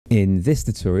In this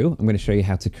tutorial, I'm going to show you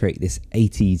how to create this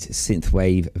 80s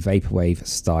synthwave, vaporwave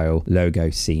style logo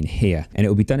scene here. And it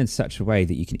will be done in such a way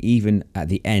that you can even at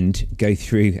the end go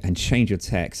through and change your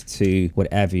text to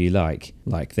whatever you like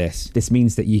this. This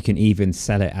means that you can even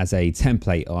sell it as a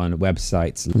template on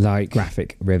websites like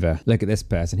Graphic River. Look at this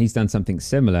person. He's done something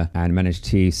similar and managed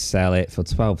to sell it for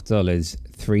 $12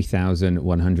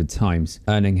 3,100 times,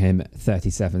 earning him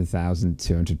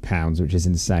 £37,200, which is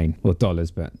insane. Well,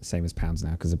 dollars, but same as pounds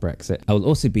now because of Brexit. I will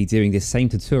also be doing this same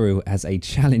tutorial as a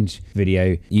challenge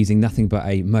video using nothing but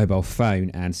a mobile phone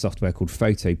and software called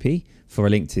Photopea. For a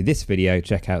link to this video,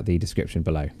 check out the description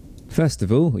below. First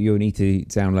of all, you'll need to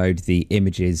download the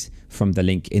images from the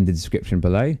link in the description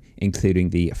below, including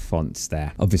the fonts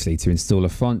there. Obviously, to install a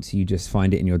font, you just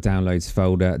find it in your downloads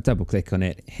folder, double click on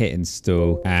it, hit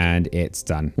install, and it's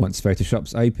done. Once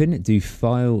Photoshop's open, do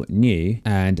File, New,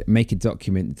 and make a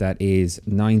document that is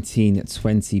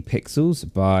 1920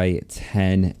 pixels by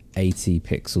 1080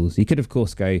 pixels. You could of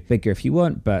course go bigger if you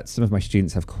want, but some of my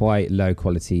students have quite low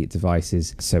quality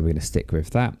devices, so we're going to stick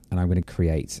with that, and I'm going to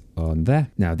create on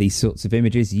there. Now, these sorts of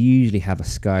images usually have a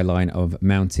skyline of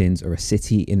mountains or a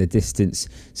city in the distance,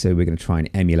 so we're going to try and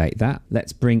emulate that.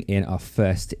 Let's bring in our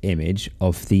first image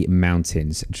of the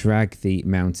mountains. Drag the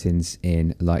mountains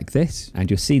in like this,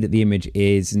 and you'll see that the image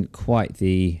isn't quite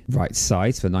the right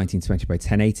size for 1920 by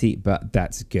 1080, but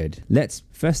that's good. Let's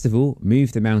first of all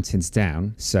move the mountains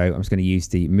down. So I'm just going to use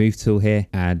the move tool here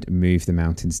and move the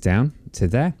mountains down to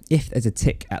there. If there's a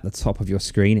tick at the top of your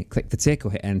screen, click the tick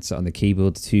or hit enter on the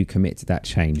keyboard to commit to that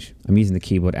change. I'm using the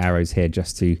keyboard arrows here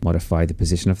just to modify the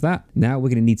position of that. Now we're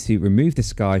going to need to remove the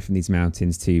sky from these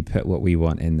mountains to put what we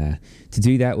want in there. To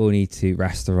do that, we'll need to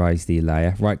rasterize the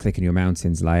layer. Right click on your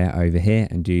mountains layer over here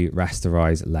and do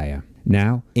rasterize layer.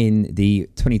 Now, in the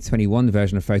 2021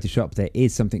 version of Photoshop, there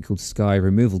is something called sky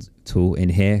removal tool in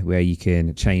here where you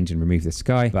can change and remove the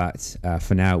sky, but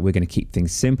for now we're going to keep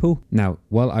things simple. Now,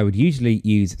 while I would usually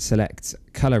use select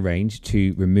color range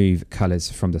to remove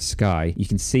colors from the sky, you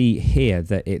can see here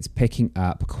that it's picking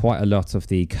up quite a lot of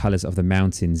the colors of the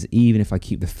mountains, even if I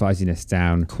keep the fuzziness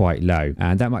down quite low,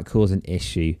 and that might cause an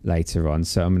issue later on,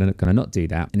 so I'm going to not do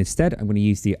that, and instead I'm going to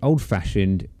use the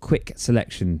old-fashioned quick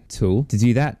selection tool. To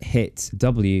do that, hit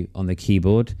W on the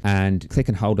keyboard and click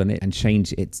and hold on it and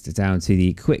change it down to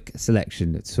the quick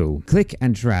selection tool. Click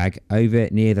and drag over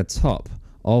near the top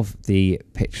of the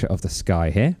picture of the sky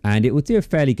here, and it will do a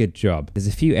fairly good job. There's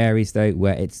a few areas though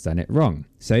where it's done it wrong.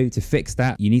 So to fix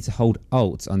that, you need to hold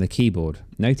Alt on the keyboard.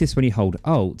 Notice when you hold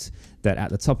Alt that at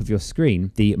the top of your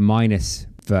screen, the minus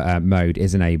mode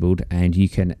is enabled, and you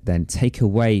can then take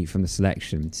away from the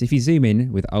selection. So if you zoom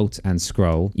in with Alt and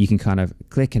scroll, you can kind of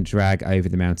click and drag over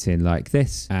the mountain like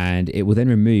this, and it will then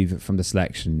remove from the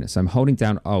selection. So I'm holding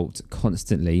down Alt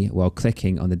constantly while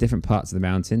clicking on the different parts of the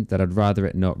mountain that I'd rather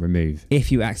it not remove.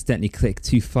 If you accidentally click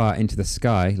too far into the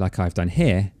sky, like I've done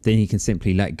here, then you can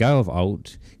simply let go of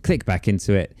Alt, click back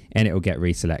into it, and it will get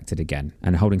reselected again.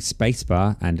 And holding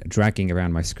spacebar and dragging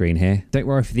around my screen here. Don't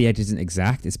worry if the edge isn't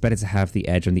exact. It's better to have the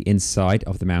edge on the inside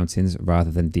of the mountains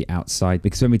rather than the outside,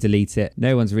 because when we delete it,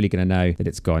 no one's really going to know that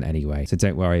it's gone anyway. So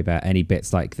don't worry about any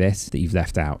bits like this that you've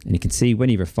left out. And you can see when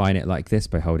you refine it like this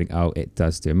by holding Alt, it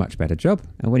does do a much better job.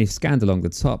 And when you've scanned along the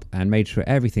top and made sure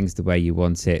everything's the way you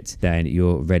want it, then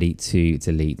you're ready to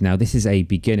delete. Now, this is a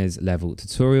beginner's level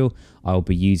tutorial. I'll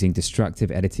be using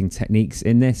destructive editing techniques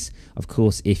in this. Of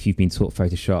course, if you've been taught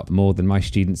Photoshop more than my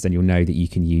students, then you'll know that you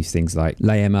can use things like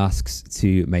layer masks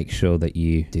to make sure that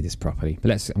you do this properly.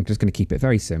 But I'm just going to keep it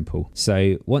very simple.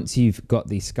 So once you've got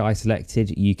the sky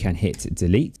selected, you can hit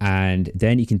delete, and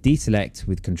then you can deselect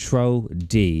with Control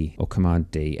D or Command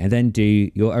D, and then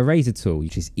do your eraser tool,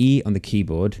 which is E on the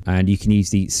keyboard, and you can use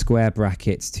the square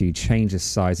brackets to change the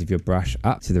size of your brush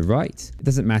up to the right. It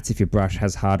doesn't matter if your brush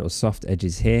has hard or soft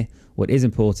edges here. What is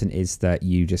important is that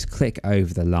you just click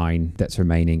over the line that's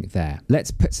remaining there.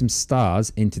 Let's put some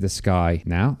stars into the sky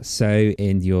now. So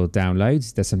in your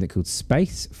downloads, there's something called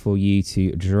space for you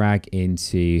to drag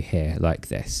into here like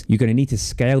this. You're going to need to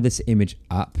scale this image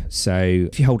up. So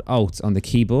if you hold Alt on the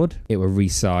keyboard, it will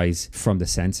resize from the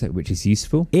center, which is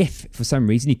useful. If for some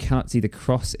reason you cannot see the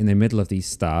cross in the middle of these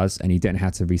stars and you don't know how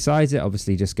to resize it,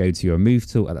 obviously just go to your move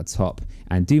tool at the top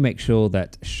and do make sure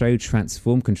that show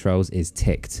transform controls is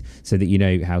ticked. so that you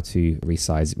know how to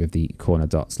resize it with the corner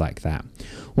dots like that.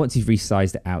 Once you've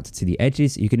resized it out to the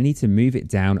edges, you're going to need to move it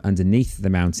down underneath the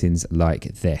mountains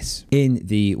like this. In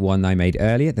the one I made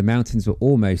earlier, the mountains were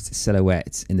almost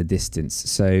silhouettes in the distance,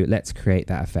 so let's create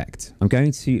that effect. I'm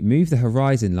going to move the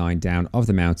horizon line down of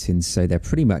the mountains so they're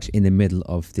pretty much in the middle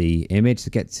of the image. So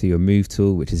get to your move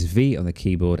tool, which is V on the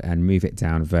keyboard, and move it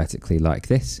down vertically like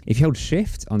this. If you hold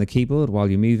shift on the keyboard while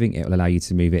you're moving, it will allow you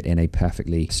to move it in a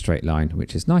perfectly straight line,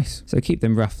 which is nice. So keep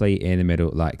them roughly in the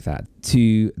middle like that.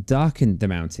 To darken the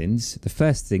mountains, the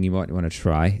first thing you might want to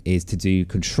try is to do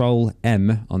Control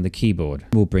M on the keyboard.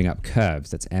 We'll bring up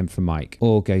curves, that's M for Mike,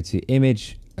 or go to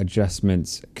Image,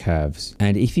 Adjustments, Curves.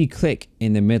 And if you click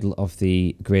in the middle of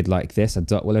the grid like this, a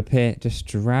dot will appear. Just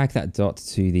drag that dot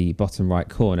to the bottom right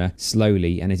corner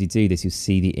slowly, and as you do this, you'll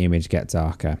see the image get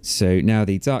darker. So now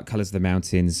the dark colors of the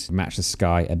mountains match the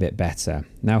sky a bit better.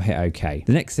 Now hit OK.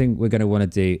 The next thing we're going to want to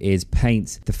do is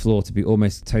paint the floor to be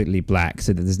almost totally black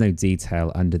so that there's no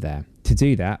detail under there. To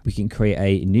do that, we can create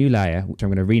a new layer, which I'm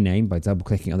going to rename by double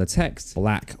clicking on the text,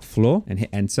 black floor, and hit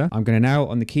enter. I'm going to now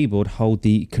on the keyboard hold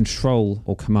the Control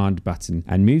or Command button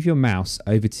and move your mouse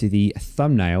over to the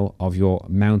thumbnail of your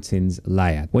mountains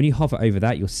layer. When you hover over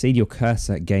that, you'll see your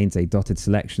cursor gains a dotted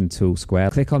selection tool square.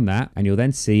 Click on that and you'll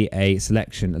then see a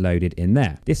selection loaded in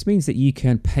there. This means that you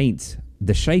can paint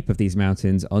the shape of these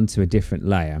mountains onto a different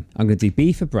layer. I'm going to do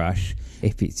B for brush.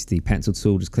 If it's the pencil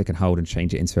tool, just click and hold and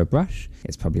change it into a brush.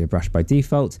 It's probably a brush by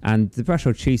default. And the brush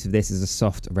I'll choose for this is a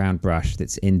soft round brush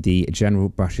that's in the general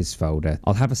brushes folder.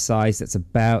 I'll have a size that's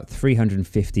about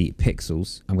 350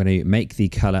 pixels. I'm going to make the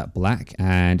color black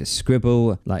and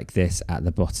scribble like this at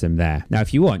the bottom there. Now,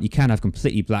 if you want, you can have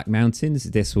completely black mountains.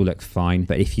 This will look fine.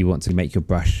 But if you want to make your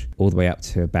brush all the way up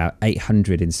to about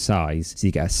 800 in size, so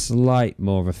you get a slight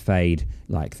more of a fade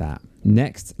like that.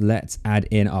 Next, let's add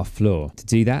in our floor. To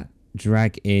do that,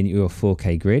 drag in your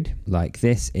 4K grid like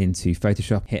this into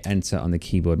Photoshop, hit enter on the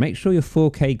keyboard. Make sure your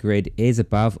 4K grid is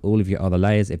above all of your other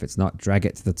layers. If it's not, drag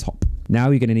it to the top. Now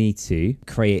you're going to need to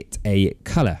create a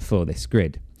color for this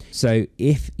grid. So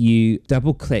if you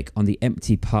double click on the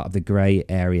empty part of the gray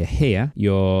area here,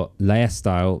 your layer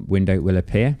style window will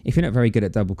appear. If you're not very good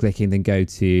at double clicking, then go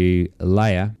to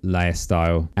layer, layer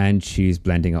style, and choose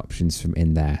blending options from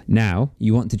in there. Now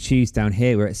you want to choose down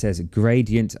here where it says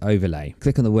gradient overlay.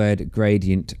 Click on the word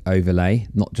gradient overlay,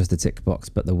 not just the tick box,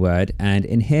 but the word. And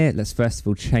in here, let's first of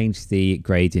all change the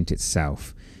gradient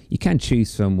itself. You can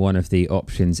choose from one of the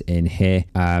options in here,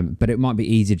 but it might be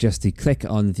easier just to click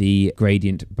on the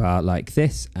gradient bar like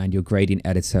this and your gradient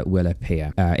editor will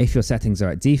appear. If your settings are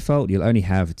at default, you'll only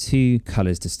have 2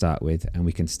 colors to start with, and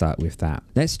we can start with that.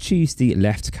 Let's choose the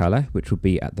left color, which will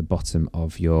be at the bottom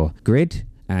of your grid,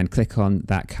 and click on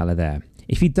that color there.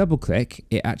 If you double click,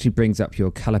 it actually brings up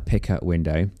your color picker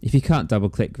window. If you can't double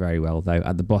click very well though,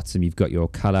 at the bottom you've got your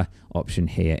color option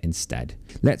here instead.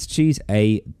 Let's choose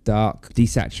a dark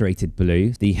desaturated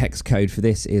blue. The hex code for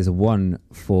this is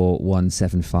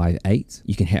 141758.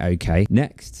 You can hit OK.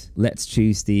 Next, let's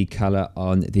choose the color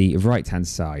on the right hand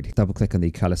side. Double click on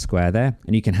the color square there,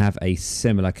 and you can have a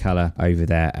similar color over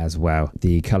there as well.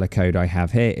 The color code I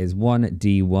have here is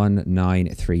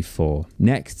 1D1934.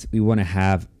 Next, we want to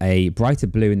have a brighter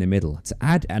blue in the middle. To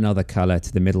add another color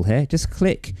to the middle here, just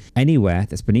click anywhere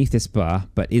that's beneath this bar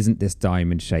but isn't this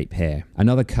diamond shape here.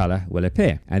 Another color will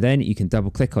appear, and then you can double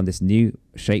click on this new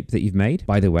shape that you've made.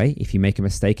 By the way, if you make a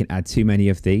mistake and add too many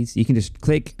of these, you can just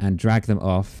click and drag them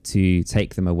off to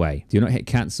take them away. Do not hit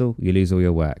cancel, you lose all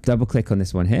your work. Double click on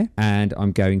this one here, and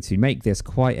I'm going to make this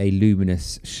quite a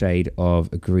luminous shade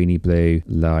of a greeny blue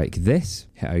like this.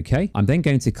 Hit OK. I'm then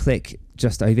going to click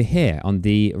just over here on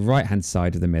the right hand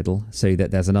side of the middle so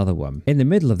that there's another one. In the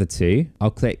middle of the two,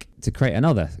 I'll click to create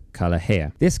another color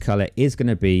here. This color is going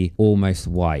to be almost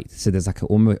white, so there's like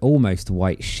an almost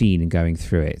white sheen going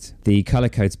through it. The color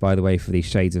codes, by the way, for these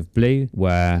shades of blue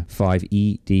were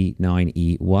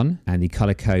 5ED9E1, and the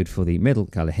color code for the middle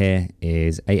color here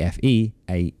is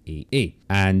AFEAEE,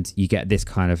 and you get this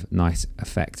kind of nice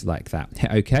effect like that.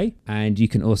 Hit OK, and you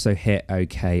can also hit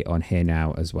OK on here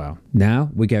now as well.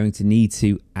 Now we're going to need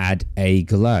to add a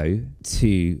glow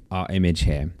to our image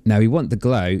here. Now we want the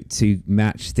glow to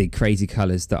match the crazy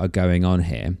colors that are going on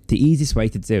here. The easiest way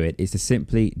to do it is to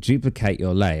simply duplicate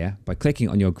your layer by clicking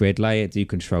on your grid layer, do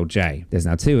Ctrl J. There's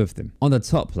now 2 of them. On the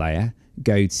top layer,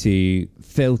 go to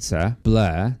filter,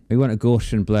 blur. We want a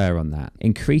Gaussian blur on that.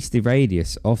 Increase the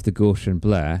radius of the Gaussian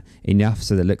blur enough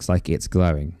so that it looks like it's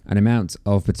glowing. An amount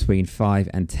of between 5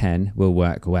 and 10 will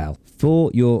work well.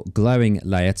 For your glowing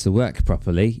layer to work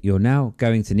properly, you're now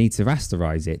going to need to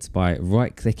rasterize it by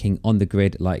right clicking on the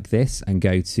grid like this and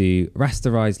go to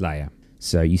rasterize layer.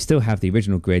 So you still have the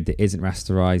original grid that isn't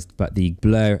rasterized, but the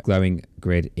blur glowing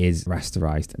grid is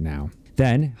rasterized now.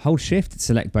 Then hold shift,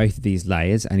 select both of these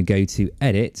layers and go to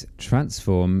edit,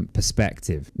 transform,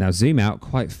 perspective. Now zoom out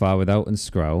quite far with alt and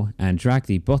scroll and drag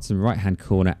the bottom right hand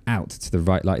corner out to the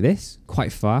right like this,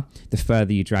 quite far. The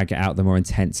further you drag it out, the more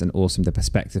intense and awesome the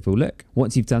perspective will look.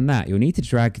 Once you've done that, you'll need to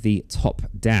drag the top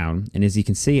down, and as you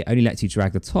can see, it only lets you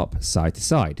drag the top side to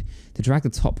side. To drag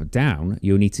the top down,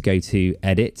 you'll need to go to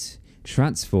edit,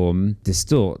 transform,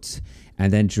 distort,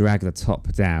 and then drag the top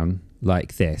down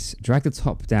like this. Drag the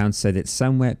top down so that it's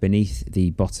somewhere beneath the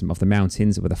bottom of the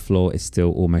mountains where the floor is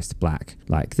still almost black,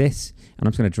 like this. And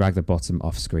I'm just going to drag the bottom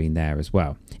off screen there as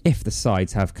well. If the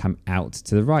sides have come out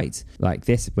to the right like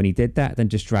this, when you did that, then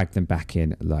just drag them back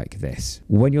in like this.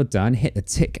 When you're done, hit the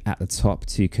tick at the top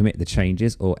to commit the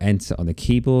changes or enter on the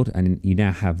keyboard, and you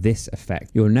now have this effect.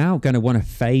 You're now going to want to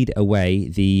fade away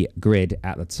the grid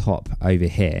at the top over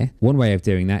here. One way of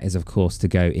doing that is, of course, to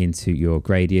go into your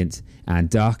gradient and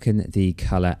darken the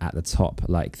color at the top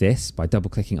like this by double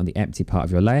clicking on the empty part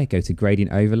of your layer. Go to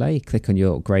gradient overlay, click on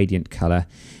your gradient color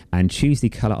and choose the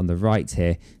color on the right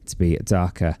here to be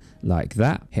darker like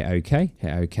that. Hit OK,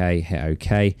 hit OK, hit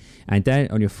OK. And then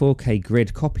on your 4K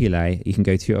grid copy layer, you can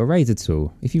go to your eraser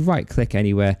tool. If you right click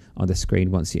anywhere on the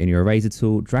screen once you're in your eraser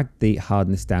tool, drag the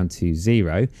hardness down to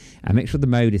 0 and make sure the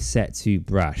mode is set to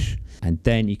brush. And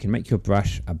then you can make your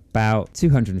brush about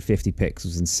 250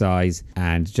 pixels in size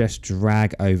and just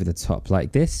drag over the top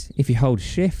like this. If you hold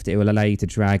shift, it will allow you to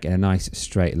drag in a nice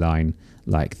straight line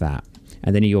like that.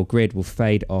 And then your grid will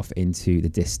fade off into the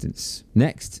distance.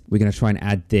 Next, we're going to try and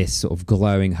add this sort of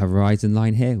glowing horizon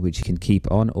line here, which you can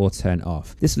keep on or turn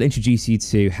off. This will introduce you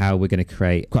to how we're going to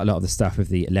create quite a lot of the stuff with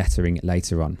the lettering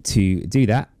later on. To do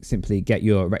that, simply get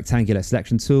your rectangular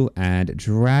selection tool and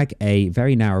drag a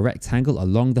very narrow rectangle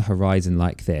along the horizon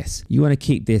like this. You want to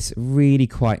keep this really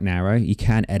quite narrow. You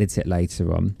can edit it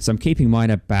later on. So I'm keeping mine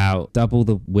about double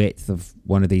the width of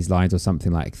one of these lines or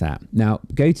something like that. Now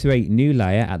go to a new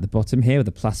layer at the bottom here with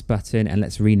the plus button, and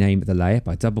let's rename the layer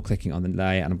by double clicking on the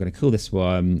layer, and I'm going to call this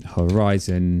one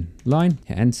horizon line.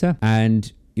 Hit enter,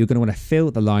 and you're going to want to fill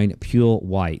the line pure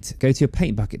white. Go to your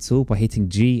paint bucket tool by hitting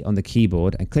G on the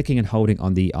keyboard and clicking and holding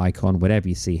on the icon, whatever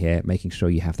you see here, making sure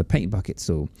you have the paint bucket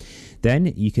tool.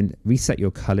 Then you can reset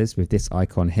your colors with this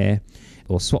icon here,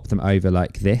 or swap them over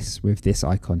like this with this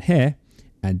icon here.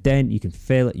 And then you can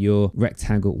fill your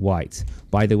rectangle white.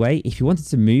 By the way, if you wanted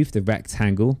to move the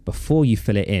rectangle before you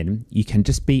fill it in, you can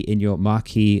just be in your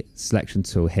marquee selection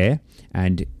tool here.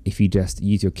 And if you just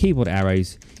use your keyboard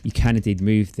arrows, you can indeed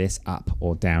move this up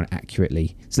or down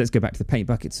accurately. So let's go back to the paint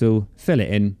bucket tool, fill it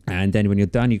in. And then when you're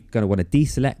done, you're going to want to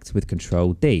deselect with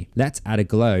Control D. Let's add a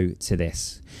glow to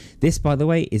this. This, by the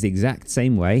way, is the exact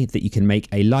same way that you can make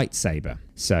a lightsaber.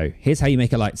 So here's how you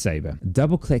make a lightsaber.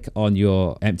 Double click on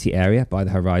your empty area by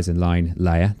the horizon line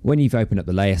layer. When you've opened up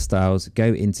the layer styles, go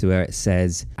into where it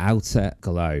says outer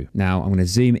glow. Now I'm going to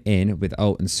zoom in with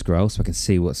alt and scroll so I can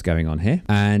see what's going on here.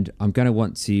 And I'm going to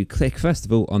want to click first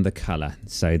of all on the color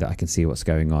so that I can see what's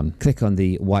going on. Click on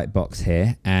the white box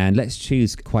here and let's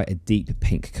choose quite a deep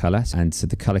pink color. And so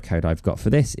the color code I've got for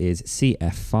this is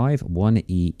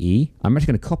CF51EE. I'm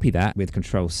actually going to copy that with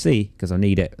Control C because I'll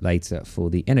need it later for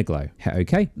the inner glow. Hit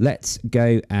OK. Let's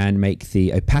go and make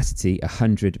the opacity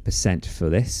 100% for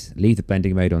this. Leave the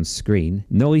blending mode on screen.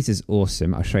 Noise is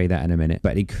awesome. I'll show you that in a minute.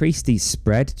 But increase the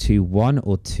spread to 1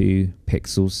 or 2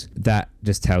 pixels. That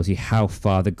just tells you how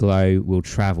far the glow will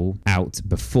travel out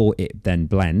before it then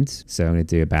blends. So I'm going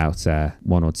to do about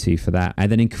 1 or 2 for that. And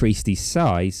then increase the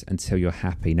size until you're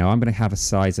happy. Now I'm going to have a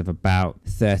size of about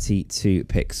 32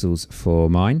 pixels for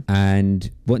mine.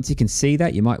 And once you can see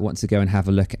that, you might want to go and have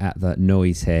a look at the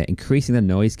noise here. Increasing the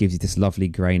noise gives you this lovely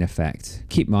grain effect.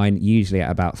 Keep mine usually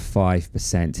at about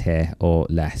 5% here or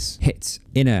less. Hit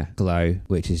inner glow,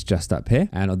 which is just up here.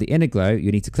 And on the inner glow,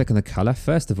 you need to click on the color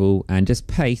first of all and just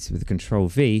paste with Control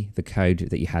V the code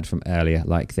that you had from earlier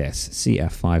like this.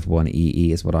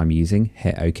 CF51EE is what I'm using.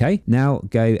 Hit OK. Now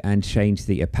go and change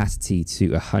the opacity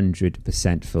to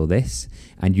 100% for this.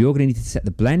 And you're going to need to set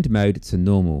the blend mode to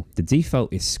normal. The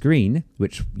default is screen,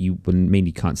 which would mean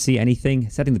you can't see anything.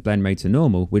 Setting the blend mode to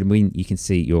normal would mean you can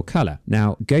see your color.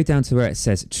 Now go down to where it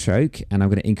says choke, and I'm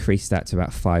going to increase that to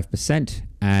about 5%.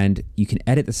 and you can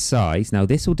edit the size. Now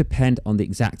this will depend on the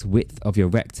exact width of your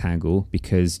rectangle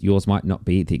because yours might not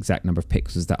be the exact number of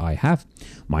pixels that I have.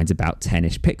 Mine's about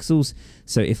 10-ish pixels.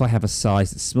 So if I have a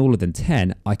size that's smaller than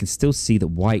 10, I can still see the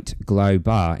white glow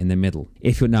bar in the middle.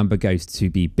 If your number goes to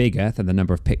be bigger than the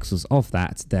number of pixels of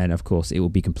that, then of course it will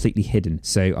be completely hidden.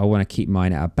 So I want to keep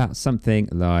mine at about something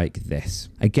like this.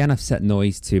 Again, I've set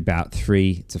noise to about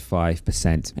 3 to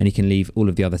 5%, and you can leave all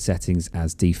of the other settings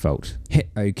as default. Hit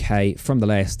OK from the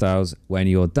layer styles when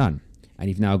you're done. And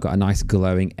you've now got a nice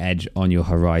glowing edge on your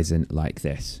horizon like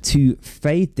this. To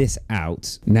fade this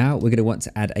out, now we're going to want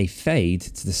to add a fade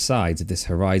to the sides of this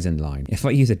horizon line. If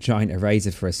I use a giant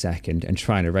eraser for a second and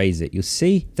try and erase it, you'll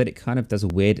see that it kind of does a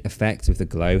weird effect with the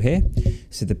glow here.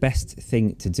 So the best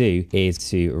thing to do is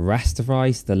to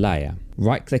rasterize the layer.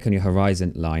 Right click on your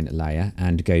horizon line layer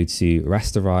and go to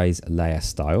rasterize layer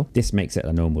style. This makes it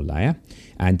a normal layer.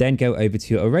 And then go over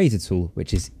to your eraser tool,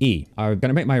 which is E. I'm going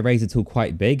to make my eraser tool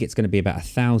quite big. It's going to be about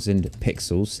 1000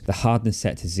 pixels, the hardness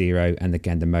set to 0, and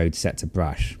again the mode set to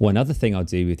brush. One other thing I'll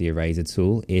do with the eraser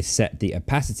tool is set the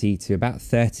opacity to about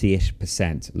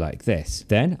 30-ish% like this.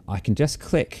 Then I can just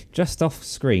click just off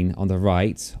screen on the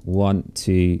right 1,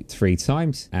 2, 3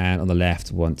 times, and on the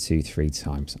left 1, 2, 3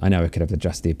 times. I know I could have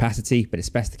adjusted the opacity, but it's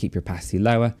best to keep your opacity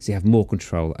lower so you have more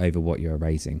control over what you're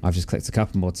erasing. I've just clicked a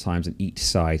couple more times on each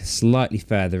side, slightly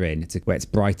further in to where it's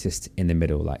brightest in the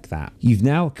middle like that. You've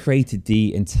now created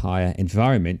the entire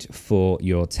environment for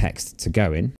your text to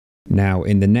go in. Now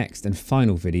in the next and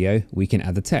final video, we can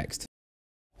add the text.